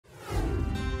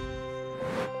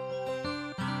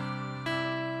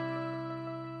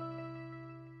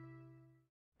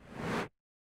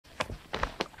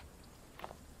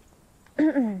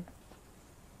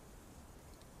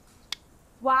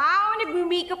Wow,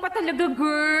 nagme-makeup pa talaga,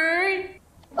 girl.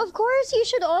 Of course, you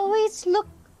should always look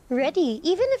ready,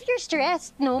 even if you're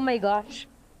stressed. No, my gosh.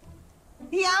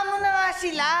 Hiyaan mo na nga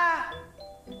sila.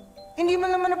 Hindi mo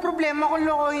naman na problema kung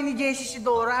lokohin ni Jessie si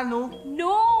Dora, no?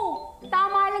 No!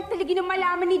 Tama lang talaga na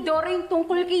malaman ni Dora yung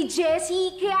tungkol kay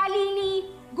Jessie. Kaya, Lily,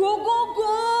 go, go,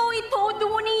 go!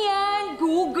 Itodo mo na yan!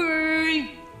 Go, girl!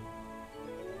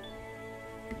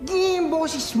 Di yung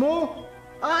boses mo.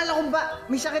 Akala ko ba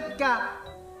may sakit ka?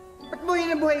 Ba't buhay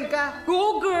na buhay ka?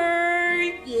 Go, girl!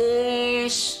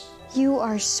 Yes! You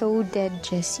are so dead,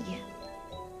 Jessie.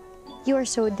 You are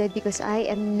so dead because I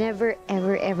am never,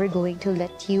 ever, ever going to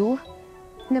let you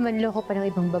na manloko pa ng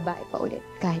ibang babae pa ulit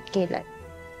kahit kailan.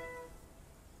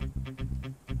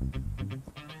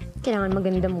 Kailangan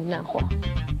maganda muna ako.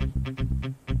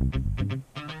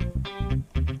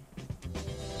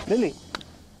 Lily.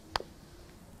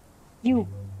 You.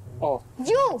 Oh.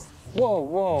 You! Whoa,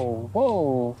 whoa,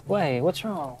 whoa. Why? What's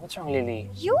wrong? What's wrong, Lily?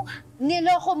 You?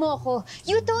 Niloko mo ko.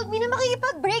 You told me na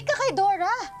makikipag-break ka kay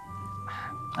Dora.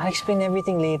 I'll explain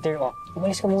everything later. Oh,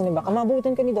 umalis ka muna. Baka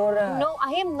mabutan ka ni Dora. No,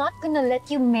 I am not gonna let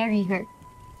you marry her.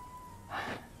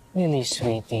 Lily,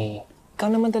 sweetie.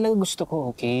 Ikaw naman talaga gusto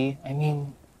ko, okay? I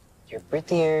mean, you're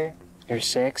prettier, you're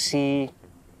sexy,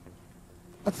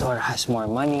 but Dora has more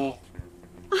money.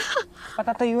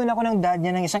 Patatayuan ako ng dad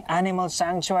niya ng isang animal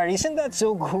sanctuary. Isn't that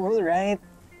so cool, right?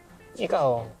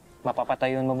 Ikaw,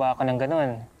 mapapatayuan mo ba ako ng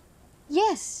ganun?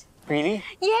 Yes. Really?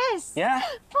 Yes! Yeah?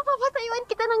 Mapapatayuan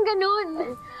kita ng ganun.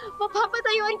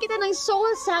 Mapapatayuan kita ng soul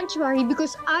sanctuary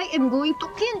because I am going to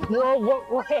kill you.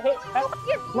 Whoa.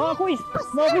 Mga quiz!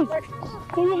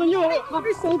 Tulungan niyo!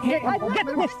 Get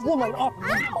this woman off!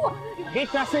 Ow! Gate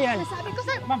crasher yan! Sabi ko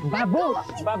sa'yo, Babu!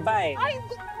 Bye-bye!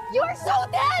 You're so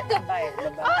dead!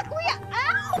 Bye-bye! Ah, kuya!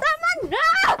 Ow! Tama na!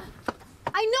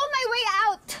 I know my way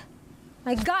out!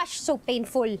 My gosh, so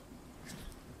painful.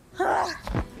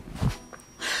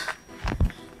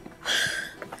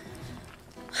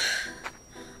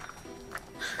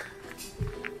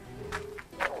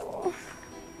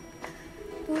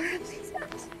 Dora, please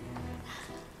answer.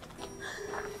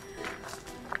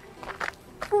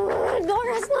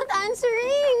 Dora's not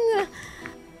answering!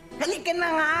 Halika na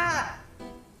nga!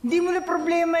 Hindi mo na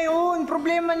problema yun.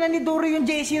 Problema na ni Dora yung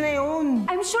Jessie na yun.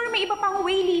 I'm sure may iba pang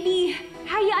way, Lily.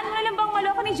 Hayaan mo na lang bang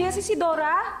maloko ni Jessie si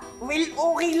Dora? Well,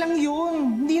 okay lang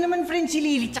yun. Hindi naman friend si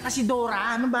Lily tsaka si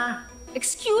Dora. Ano ba?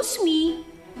 Excuse me?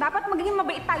 Dapat maging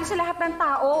mabait tayo sa lahat ng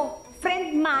tao.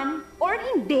 Friend man or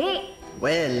hindi.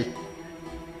 Well,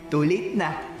 too late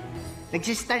na.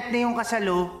 Nagsistart na yung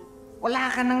kasalo. Wala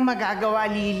ka nang magagawa,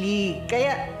 Lily.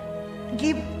 Kaya,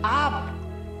 give up.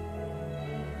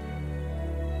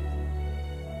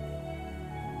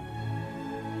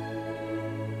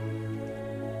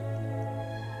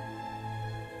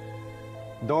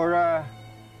 Dora,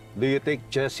 do you take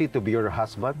Jessie to be your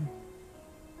husband?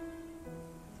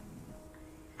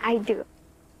 I do.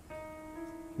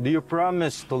 Do you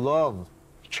promise to love,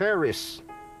 cherish,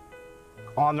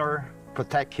 honor,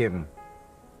 protect him,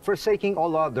 forsaking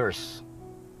all others,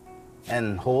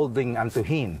 and holding unto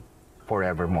him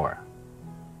forevermore?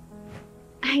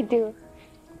 I do.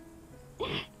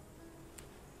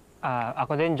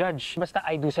 Ako din, Judge. Basta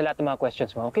I do sa lahat ng mga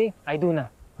questions mo, okay? I do na.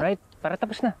 Right? Para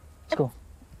tapos na. Let's go.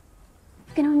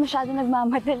 Hindi ka naman masyado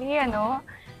nagmamadali, ano?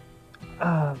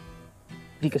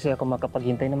 Di kasi ako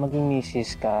makapaghintay na maging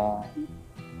misis ka.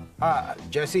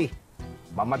 Jessie,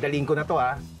 mamadaling ko na to,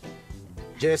 ha?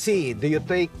 Jessie, do you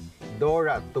take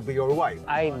Dora to be your wife?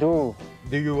 I do.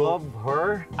 Do you love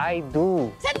her? I do.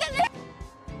 Sandali!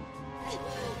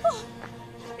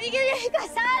 Tigil niya yung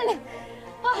kasal!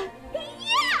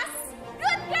 Yes!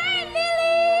 Good girl,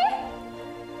 Lily!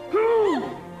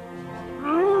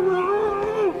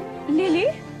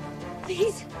 Lily?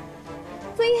 Please,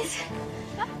 please,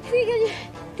 tigil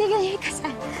niya yung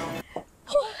kasal.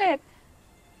 Bakit?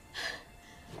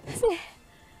 Kasi,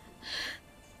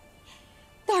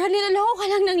 Dora, nilaloko ka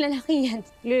lang ng lalaki yan.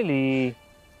 Lily,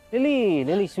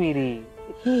 sweetie.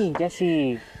 It's me,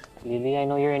 Jessie. Lily, I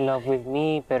know you're in love with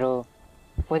me, pero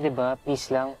pwede ba? Please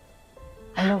lang.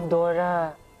 I love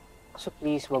Dora. So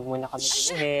please, wag mo na kami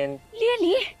gawin.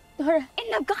 Lily? Dora, In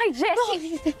love ka kay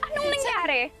Jessie? Anong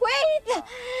nangyari? wait!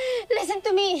 Listen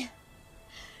to me.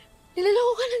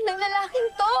 Nilaloko ka lang ng lalaking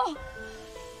to.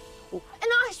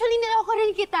 Ano, actually, niloko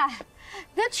rin kita.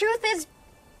 The truth is,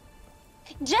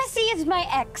 Jessie is my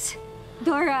ex,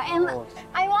 Dora, and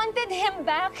I wanted him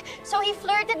back, so he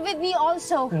flirted with me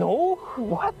also. No?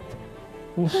 What?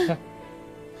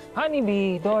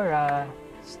 Honeybee, Dora.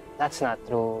 That's not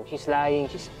true. She's lying.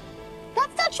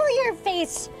 That's not true, your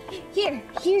face.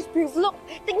 Here's proof. Look,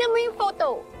 tignan mo yung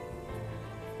photo.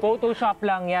 Photoshop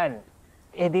lang yan.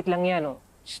 Edit lang yan, oh.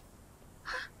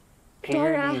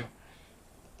 Dora,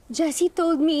 Jessie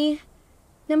told me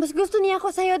na mas gusto niya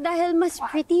ako sa'yo dahil mas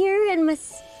prettier and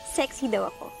mas sexy daw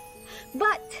ako.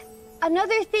 But,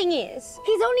 another thing is,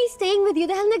 he's only staying with you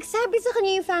dahil nagsabi sa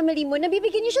kanya yung family mo na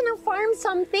bibigyan niyo siya ng farm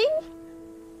something.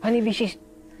 Honeybee, she's...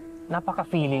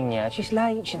 Napaka-feeling niya. She's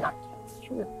lying. She's not...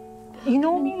 You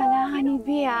know me Pala,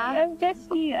 Honeybee, ah. I'm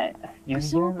Jessie.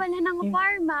 Gusto mo pala ng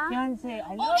farm, ah. Fiancé,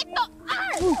 I Oh, love ito!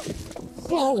 Ah!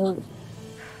 you.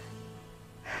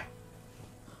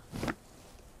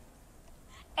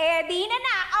 Eh, di na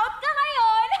na-out ka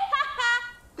ngayon!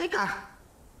 Teka,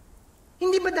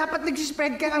 hindi ba dapat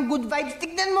nagsispread ka ng good vibes?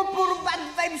 Tignan mo, puro bad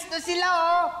vibes na sila,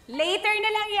 oh! Later na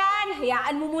lang yan.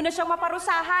 Hayaan mo muna siyang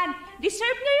maparusahan.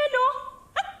 Deserve niya yun, oh.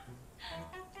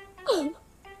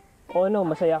 Oh no,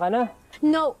 masaya ka na.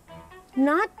 No,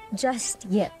 not just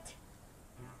yet.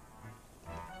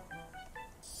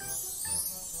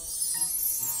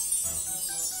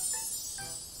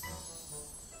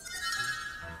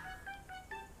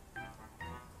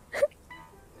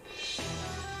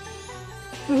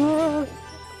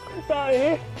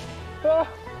 Tae.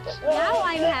 Now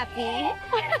I'm happy.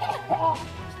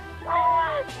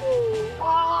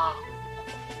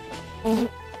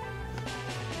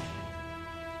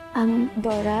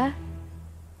 Dora?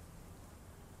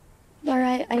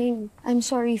 Dora, I'm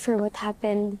sorry for what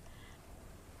happened.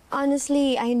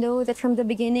 Honestly, I know that from the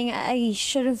beginning, I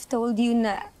should have told you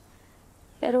na...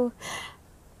 Pero,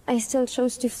 I still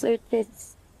chose to flirt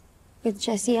with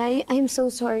Jessie. I'm so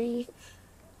sorry.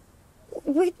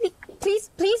 Wait,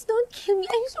 please don't kill me.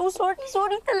 I'm so sorry.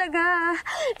 Sorry talaga.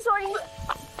 Sorry.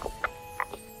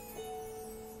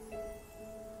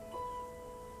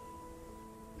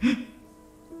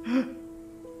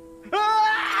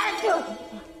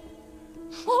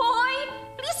 Hoy!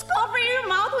 Please cover your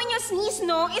mouth when you sneeze,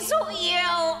 no? It's so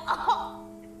ill.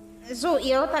 So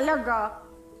ill talaga.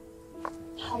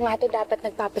 Ako nga to dapat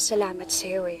nagpapasalamat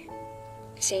sa'yo eh.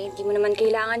 Kasi hindi mo naman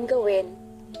kailangan gawin,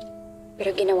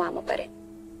 pero ginawa mo pa rin.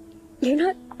 You're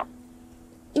not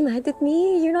mad at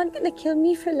me? You're not gonna kill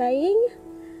me for lying?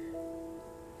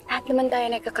 Lahat naman tayo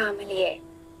nagkakamali eh.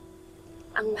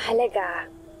 Ang mahalaga,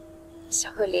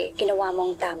 sa huli, ginawa mo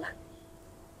ang tama.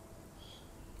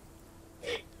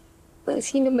 Well,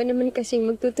 sino ba naman kasing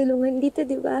magtutulungan dito,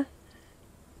 di ba?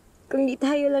 Kung di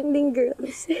tayo lang din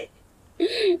girls.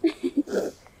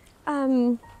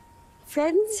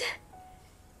 Friends?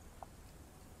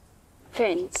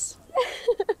 Friends.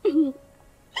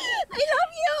 I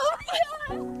love you!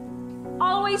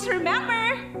 Always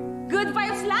remember, good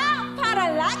vibes lang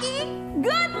para lagi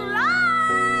good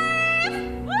life!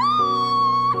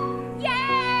 Woo!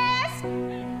 Yes!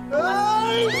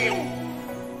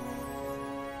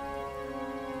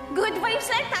 Good vibes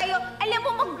lang tayo. Alam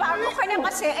mo, magbago ka na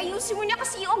kasi. Ayusin mo na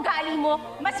kasi yung ugali mo.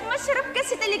 Mas masarap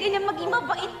kasi talaga na maging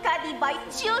mabait ka, diba?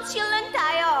 Chill-chill lang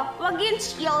tayo. Huwag yung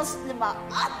chills, diba?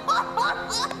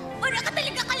 Una ka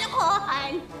talaga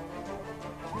kalokohan.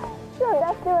 So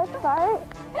that's the best part?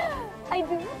 I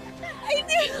do.